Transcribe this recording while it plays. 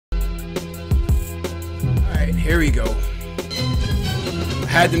here we go.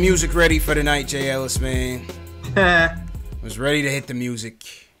 Had the music ready for the night, Jay Ellis, man. Was ready to hit the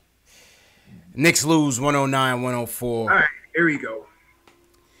music. Knicks lose 109-104. All right, here we go.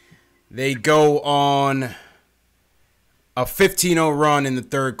 They go on a 15-0 run in the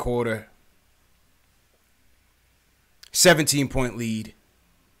third quarter. 17-point lead.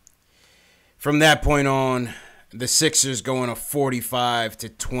 From that point on, the Sixers go on a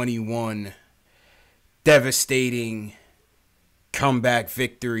 45-21 devastating comeback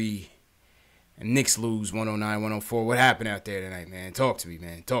victory. And Knicks lose 109-104. What happened out there tonight, man? Talk to me,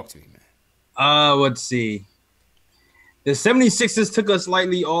 man. Let's see. The 76ers took us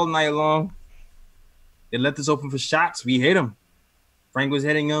lightly all night long. They left us open for shots. We hit them. Frank was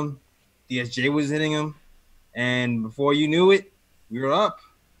hitting them. DSJ was hitting them. And before you knew it, we were up.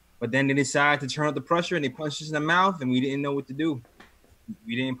 But then they decided to turn up the pressure, and they punched us in the mouth, and we didn't know what to do.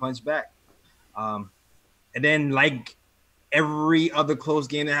 We didn't punch back. And then, like every other close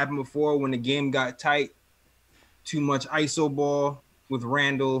game that happened before, when the game got tight, too much ISO ball with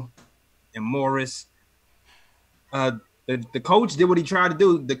Randall and Morris. The coach did what he tried to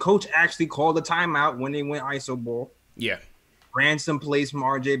do. The coach actually called a timeout when they went ISO ball. Yeah. Ran some plays from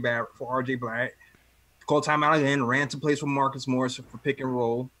RJ Barrett. Called timeout again. Ran some plays from Marcus Morris for pick and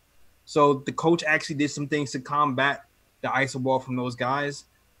roll. So the coach actually did some things to combat the ISO ball from those guys.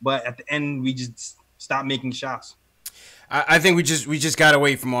 But at the end, we just stopped making shots. I think we just got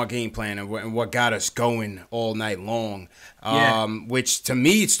away from our game plan and what got us going all night long, which to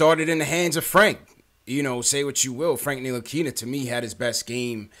me it started in the hands of Frank. You know, say what you will, Frank Ntilikina to me had his best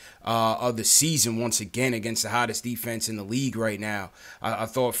game of the season once again against the hottest defense in the league right now. I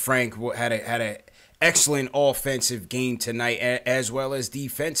thought Frank had a excellent offensive game tonight as well as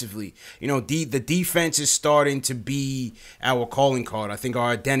defensively. You know, the defense is starting to be our calling card. I think our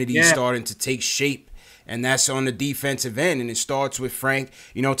identity is starting to take shape. And that's on the defensive end, and it starts with Frank.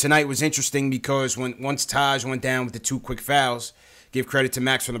 You know, tonight was interesting because once Taj went down with the 2 quick fouls, give credit to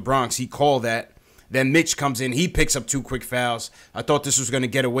Max from the Bronx, he called that. Then Mitch comes in, he picks up 2 quick fouls. I thought this was going to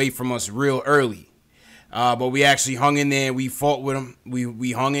get away from us real early. But we actually hung in there. We fought with him.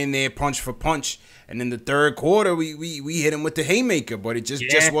 We hung in there punch for punch. And in the third quarter, we hit him with the haymaker, but it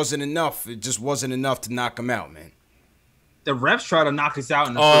just wasn't enough. It just wasn't enough to knock him out, man. The refs try to knock us out.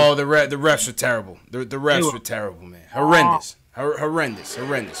 In the the refs were terrible. The refs were terrible, man. Horrendous,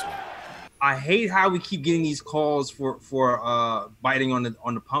 man. I hate how we keep getting these calls for biting on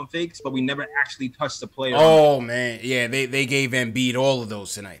the pump fakes, but we never actually touched the player. Oh man, yeah, they gave Embiid all of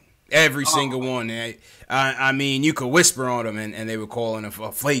those tonight. Every single one. I mean, you could whisper on them, and they were calling a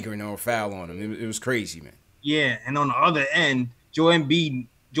flagrant or a foul on them. It was crazy, man. Yeah, and on the other end, Joel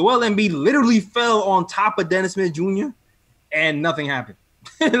Embiid literally fell on top of Dennis Smith Jr., and nothing happened.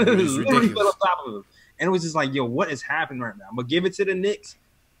 It was ridiculous. Fell on top of him. And it was just like, yo, what is happening right now? But give it to the Knicks.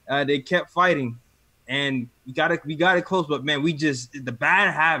 They kept fighting, and we got it close. But man, the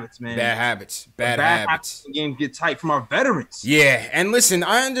bad habits, man. Bad habits. The game get tight from our veterans. Yeah, and listen,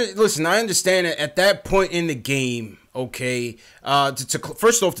 I understand that at that point in the game. Okay,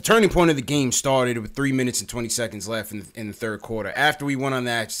 first off, the turning point of the game started with 3 minutes and 20 seconds left in the third quarter. After we went on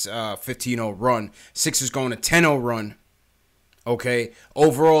that 15-0 run, Sixers going a 10-0 run. Okay,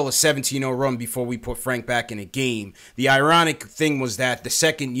 overall a 17-0 run before we put Frank back in the game. The ironic thing was that the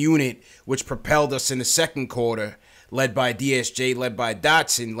second unit, which propelled us in the second quarter, led by DSJ, led by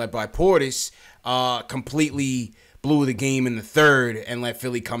Dotson, led by Portis, completely blew the game in the third and let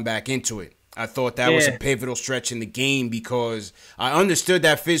Philly come back into it. I thought that was a pivotal stretch in the game because I understood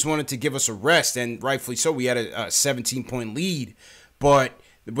that Fizz wanted to give us a rest, and rightfully so. We had a 17-point lead, but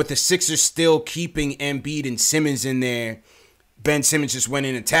with the Sixers still keeping Embiid and Simmons in there, Ben Simmons just went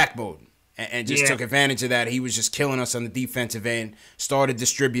in attack mode and just took advantage of that. He was just killing us on the defensive end, started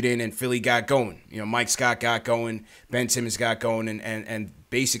distributing, and Philly got going. You know, Mike Scott got going, Ben Simmons got going, and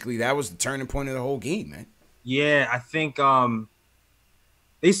basically that was the turning point of the whole game, man. Yeah, I think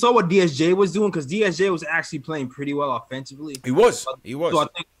they saw what DSJ was doing because DSJ was actually playing pretty well offensively. He was. So I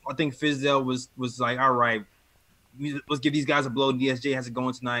think Fizdale was like, all right, let's give these guys a blow. DSJ has it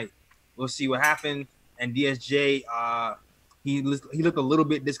going tonight. We'll see what happens. And DSJ, he looked a little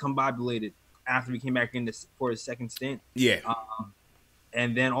bit discombobulated after he came back in for his second stint. Yeah.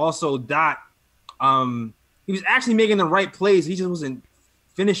 And then also Dot, he was actually making the right plays. He just wasn't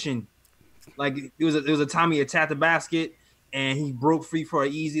finishing. Like there was a time he attacked the basket and he broke free for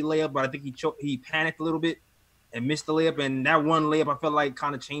an easy layup, but I think he panicked a little bit and missed the layup. And that one layup I felt like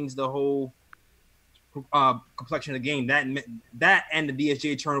kind of changed the whole complexion of the game. That and the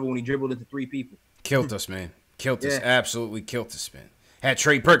DSJ turnover when he dribbled into 3 people. Killed us, man. Killed us. Absolutely killed us, man. Had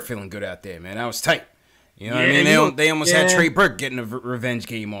Trey Burke feeling good out there, man. That was tight. You know what I mean? They almost had Trey Burke getting a revenge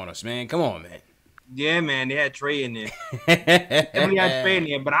game on us, man. Come on, man. Yeah, man, they had Trey in there. We had Trey in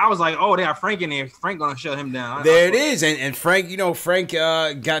there, but I was like, oh, they got Frank in there. Frank gonna shut him down. There it is, and Frank, Frank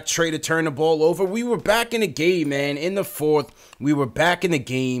got Trey to turn the ball over. We were back in the game, man. In the fourth, we were back in the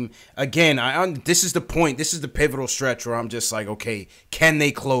game again. This is the point. This is the pivotal stretch where I'm just like, okay, can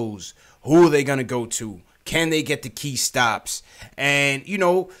they close? Who are they gonna go to? Can they get the key stops? And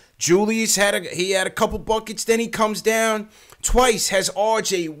Julius had a couple buckets. Then he comes down twice, has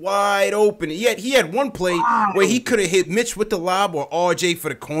RJ wide open. Yet he had one play where he could have hit Mitch with the lob or RJ for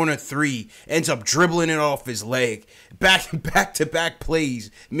the corner three. Ends up dribbling it off his leg. Back to back plays.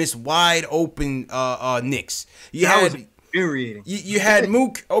 Miss wide open Knicks. You had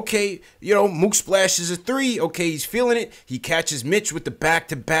Mook. Okay, Mook splashes a three. Okay, he's feeling it. He catches Mitch with the back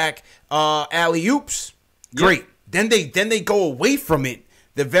to back alley oops. Great. Yep. Then they go away from it.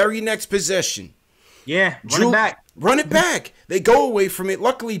 The very next possession. Yeah, run it back. They go away from it.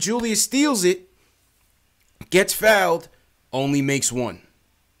 Luckily, Julius steals it, gets fouled, only makes one.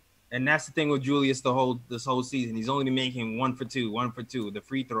 And that's the thing with Julius this whole season. He's only been making 1 for 2. The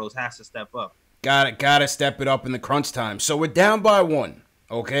free throws has to step up. Gotta step it up in the crunch time. So we're down by 1,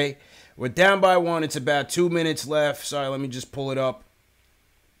 okay? We're down by 1. It's about 2 minutes left. Sorry, let me just pull it up.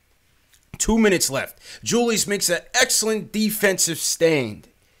 2 minutes left. Julius makes an excellent defensive stand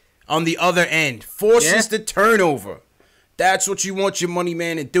on the other end. Forces the turnover. That's what you want your money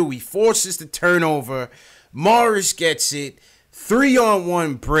man to do. He forces the turnover. Morris gets it.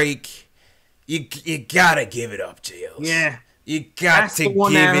 3-on-1 break. You gotta give it up, Jails. Yeah. You got to give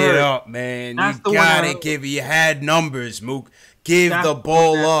it up, man. You gotta give it. You had numbers, Mook. Give the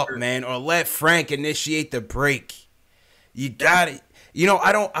ball up, man, or let Frank initiate the break. You got it.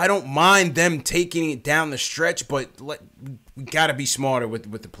 I don't mind them taking it down the stretch, but we got to be smarter with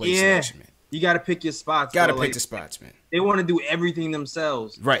the play selection, man. You got to pick your spots. Got to pick the spots, man. They want to do everything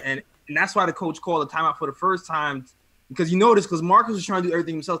themselves. Right. And that's why the coach called a timeout for the first time, because you notice, because Marcus was trying to do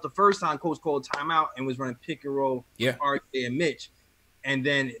everything himself. The first time, coach called a timeout and was running pick and roll with RJ and Mitch. And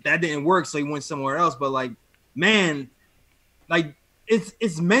then that didn't work, so he went somewhere else. But, man,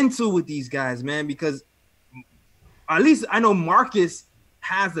 it's mental with these guys, man, because at least I know Marcus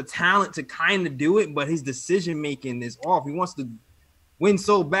has the talent to kind of do it, but his decision-making is off. He wants to win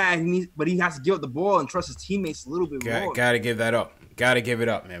so bad, but he has to give up the ball and trust his teammates a little bit more. Got to give that up. Got to give it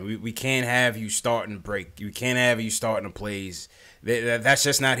up, man. We can't have you starting to break. We can't have you starting to plays. That's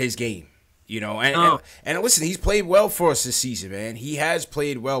just not his game, And listen, he's played well for us this season, man. He has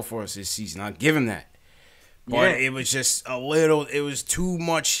played well for us this season. I'll give him that. But it was just it was too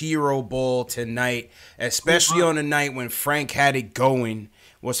much hero ball tonight, especially on a night when Frank had it going,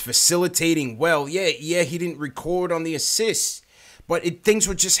 was facilitating well. Yeah, he didn't record on the assists, but things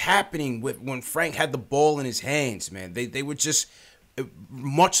were just happening when Frank had the ball in his hands, man. They were just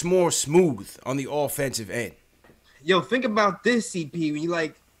much more smooth on the offensive end. Yo, think about this, CP. When you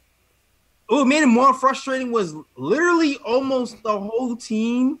what made it more frustrating was literally almost the whole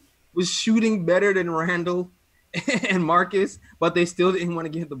team was shooting better than Randall and Marcus, but they still didn't want to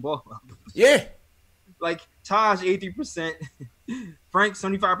get the ball up. Yeah. Taj, 83%, Frank,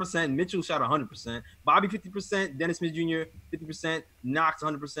 75%, Mitchell shot 100%, Bobby, 50%, Dennis Smith Jr., 50%, Knox,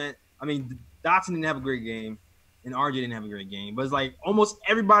 100%. I mean, Dotson didn't have a great game, and RJ didn't have a great game. But it's almost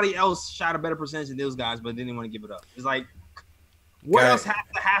everybody else shot a better percentage than those guys, but didn't want to give it up. It's what else has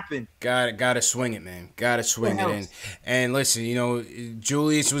to happen? Got to swing it, man. Got to swing it in. And listen,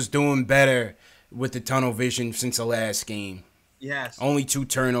 Julius was doing better with the tunnel vision since the last game. Yes. Only 2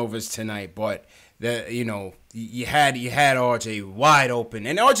 turnovers tonight, but you had RJ wide open,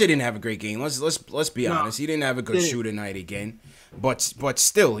 and RJ didn't have a great game. Let's be honest. He didn't have a good shooting night again. But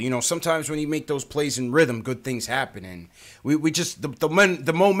still, sometimes when you make those plays in rhythm, good things happen, and we just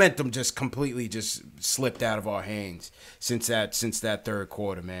the momentum just completely just slipped out of our hands since that third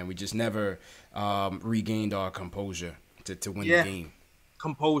quarter, man. We just never regained our composure to win the game.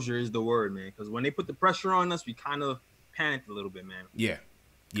 Composure is the word, man, because when they put the pressure on us, we kind of panicked a little bit, man. Yeah.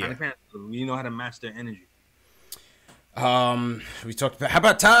 Kind of panicked a little. We know how to match their energy. We talked about, how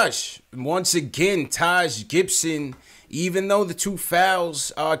about Taj? Once again, Taj Gibson, even though the 2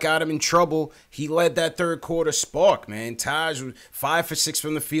 fouls got him in trouble, he led that third quarter spark, man. Taj was 5 for 6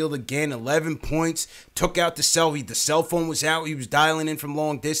 from the field again, 11 points, took out the cell. The cell phone was out. He was dialing in from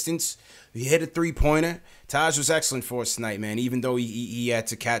long distance. He hit a 3-pointer. Taj was excellent for us tonight, man, even though he had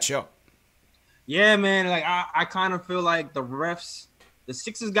to catch up. Yeah, man. I kind of feel like the refs, the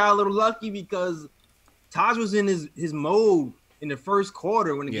Sixers got a little lucky because Taj was in his mode in the first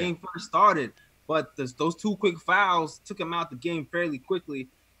quarter when the game first started. But those 2 quick fouls took him out the game fairly quickly.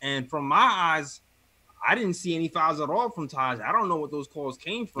 And from my eyes, I didn't see any fouls at all from Taj. I don't know what those calls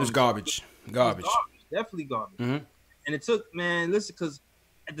came from. It was garbage. Garbage. Definitely garbage. Mm-hmm. And it took, man, listen, because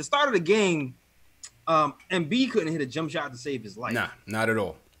at the start of the game, Embiid couldn't hit a jump shot to save his life. Nah, not at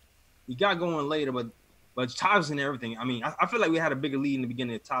all. He got going later, but Taj was in everything. I mean, I feel like we had a bigger lead in the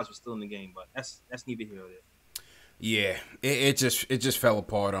beginning if Taj was still in the game, but that's neither here nor there. Yeah, it just fell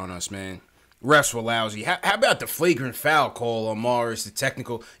apart on us, man. Refs were lousy. How about the flagrant foul call on Morris, the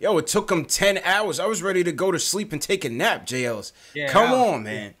technical? Yo, it took him 10 hours. I was ready to go to sleep and take a nap, JLs. Yeah, come on,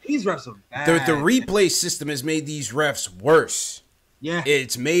 man. These refs are bad. The replay system has made these refs worse. Yeah.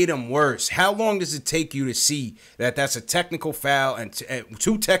 It's made them worse. How long does it take you to see that that's a technical foul and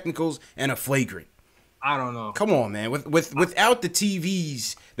two technicals and a flagrant? I don't know. Come on, man. Without the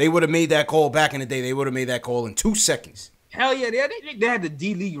TVs, they would have made that call back in the day. They would have made that call in 2 seconds. Hell yeah, they had the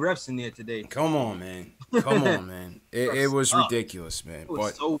D-League refs in there today. Come on, man. Come on, man. It was ridiculous, man. It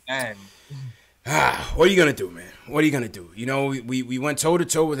was so bad. What are you going to do, man? What are you going to do? You know, we went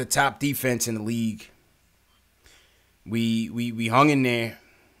toe-to-toe with the top defense in the league. We hung in there.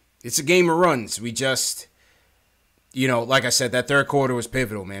 It's a game of runs. We just, you know, like I said, that third quarter was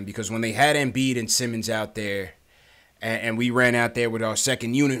pivotal, man, because when they had Embiid and Simmons out there, and we ran out there with our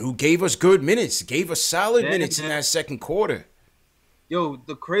second unit, who gave us good minutes, gave us solid minutes in that second quarter. Yo,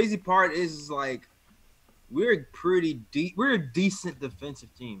 the crazy part is like we're pretty deep. We're a decent defensive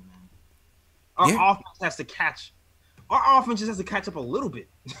team, man. Our offense has to catch. Our offense just has to catch up a little bit,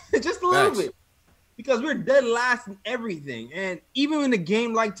 just a little bit, because we're dead last in everything. And even in a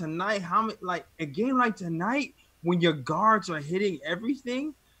game like tonight, when your guards are hitting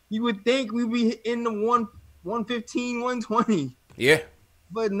everything, you would think we'd be in the 115, 120. Yeah.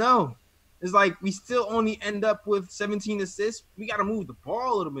 But no. It's like we still only end up with 17 assists. We got to move the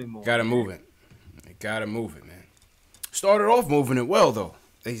ball a little bit more. Got to move it. Got to move it, man. Started off moving it well, though.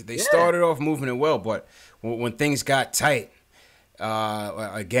 They started off moving it well, but when things got tight,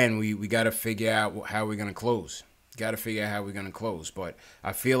 again, we got to figure out how we're going to close. Got to figure out how we're going to close. But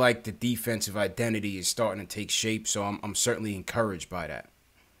I feel like the defensive identity is starting to take shape, so I'm certainly encouraged by that.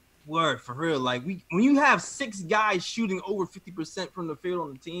 Word, for real. Like, when you have 6 guys shooting over 50% from the field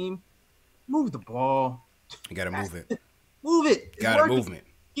on the team, move the ball. You got to move it. Move it. Got to move it.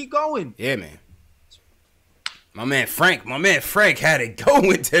 Keep going. Yeah, man. My man Frank had it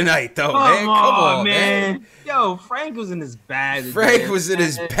going tonight, though, man. Come on, man. Yo, Frank was in his bag. Frank was in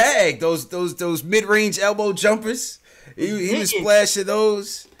his bag. Those mid-range elbow jumpers. He was splashing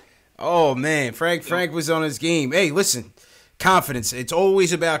those. Oh, man. Frank was on his game. Hey, listen. Confidence. It's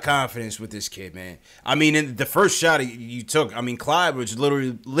always about confidence with this kid, man. I mean, in the first shot you took, I mean, Clyde was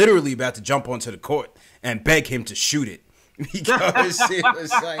literally about to jump onto the court and beg him to shoot it. Because it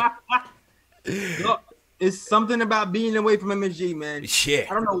was like... It's something about being away from MSG, man. Yeah.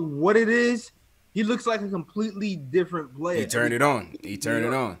 I don't know what it is. He looks like a completely different player. He turned it on.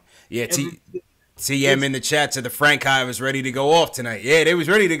 Yeah, TM in the chat said the Frank Hive is ready to go off tonight. Yeah, they was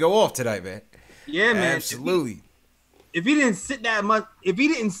ready to go off tonight, man. Yeah, man. Absolutely. If he didn't sit that much, if he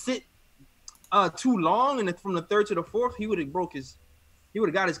didn't sit too long, and from the third to the fourth, he would have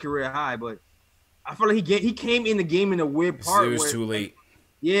got his career high. But I feel like he came in the game in a weird part. It was too late.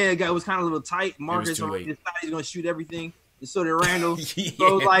 Yeah, it was kind of a little tight. Marcus decided he's going to shoot everything. And so did Randall. Yeah. So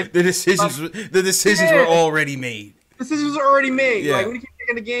it was like the decisions were already made. Decisions were already made. Yeah. Like when he came back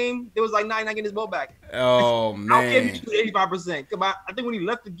in the game, it was like, nah, he's not getting his ball back. Oh man. I don't care if he shoot 85%. I think when he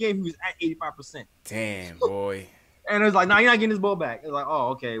left the game, he was at 85%. Damn, boy. And it was like, nah, you're not getting his ball back. It was like, oh,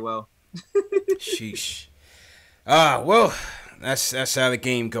 okay, well. Sheesh. Well, that's how the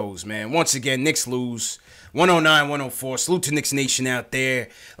game goes, man. Once again, Knicks lose. 109-104. Salute to Knicks Nation out there.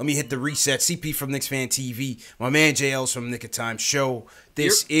 Let me hit the reset. CP from KnicksFanTV. My man JL's from Nick of Time Show.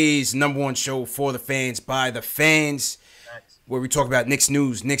 This is #1 show for the fans, by the fans, where we talk about Knicks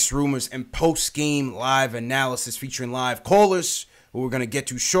news, Knicks rumors, and post-game live analysis featuring live callers, who we're going to get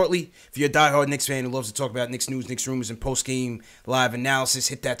to shortly. If you're a diehard Knicks fan who loves to talk about Knicks news, Knicks rumors, and post-game live analysis,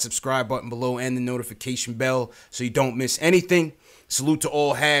 hit that subscribe button below and the notification bell so you don't miss anything. Salute to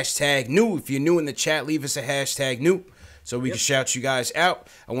all #new. If you're new in the chat, leave us a #new so we can shout you guys out.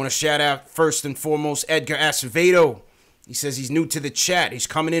 I want to shout out first and foremost Edgar Acevedo. He says he's new to the chat. He's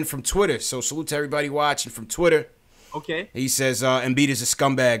coming in from Twitter. So salute to everybody watching from Twitter. Okay. He says Embiid is a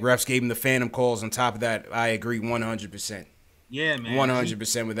scumbag. Refs gave him the phantom calls. On top of that, I agree 100%. Yeah, man.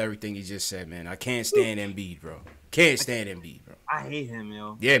 100% with everything he just said, man. I can't stand Embiid, bro. Can't stand Embiid, bro. I hate him,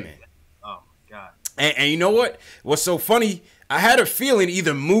 yo. Yeah, man. Oh, God. And you know what? What's so funny? I had a feeling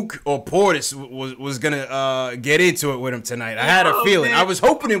either Mook or Portis was gonna get into it with him tonight. I had a feeling. Man. I was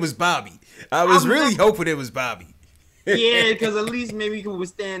hoping it was Bobby. I was really hoping it was Bobby. Yeah, because at least maybe we can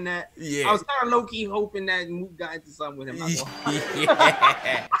withstand that. Yeah. I was kind of low key hoping that Mook got into something with him.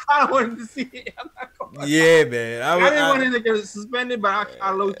 Yeah. I wanted to see it. I'm not gonna lie. Yeah, man. I didn't want him to get suspended, but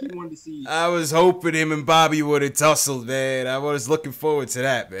I low key wanted to see it. I was hoping him and Bobby would have tussled, man. I was looking forward to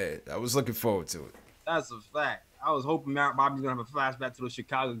that, man. I was looking forward to it. That's a fact. I was hoping Bobby's gonna have a flashback to the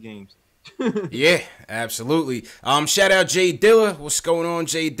Chicago games. Yeah, absolutely. Shout out Jay Dilla. What's going on,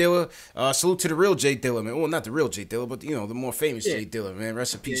 Jay Dilla? Salute to the real Jay Dilla, man. Well, not the real Jay Dilla, but the more famous Jay Dilla, man.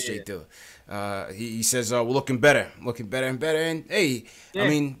 Rest in peace, Jay Dilla. He says we're looking better and better. And hey, I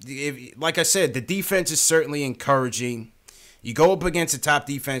mean, like I said, the defense is certainly encouraging. You go up against a top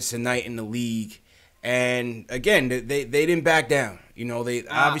defense tonight in the league, and again, they didn't back down.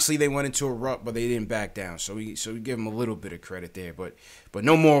 Obviously they went into a rut, but they didn't back down. So we give them a little bit of credit there, but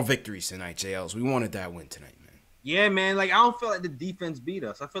no more victories tonight, JLs. We wanted that win tonight, man. Yeah, man. Like I don't feel like the defense beat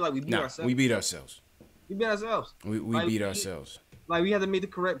us. I feel like we beat ourselves. We beat ourselves. We beat ourselves. We beat ourselves. Like we had to make the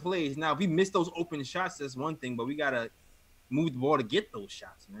correct plays. Now, if we miss those open shots, that's one thing, but we gotta move the ball to get those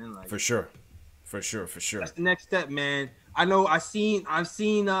shots, man. Like for sure. That's the next step, man. I know. I've seen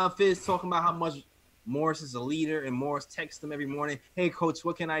Fizz talking about how much Morris is a leader, and Morris texts him every morning. Hey, coach,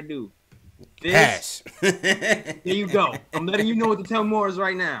 what can I do? Fizz, pass. There you go. I'm letting you know what to tell Morris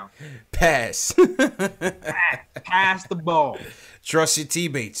right now. Pass. Pass the ball. Trust your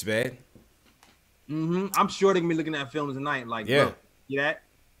teammates, man. I'm sure they're gonna be looking at films tonight. Like, look, see that?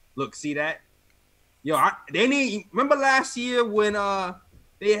 Look, see that? Yo, they need. Remember last year when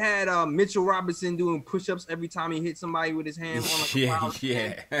they had Mitchell Robinson doing push-ups every time he hit somebody with his hand on like a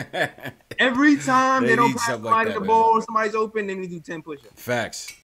yeah. Every time they don't pass something somebody like that, the ball, somebody's open, they need to do 10 push-ups. Facts.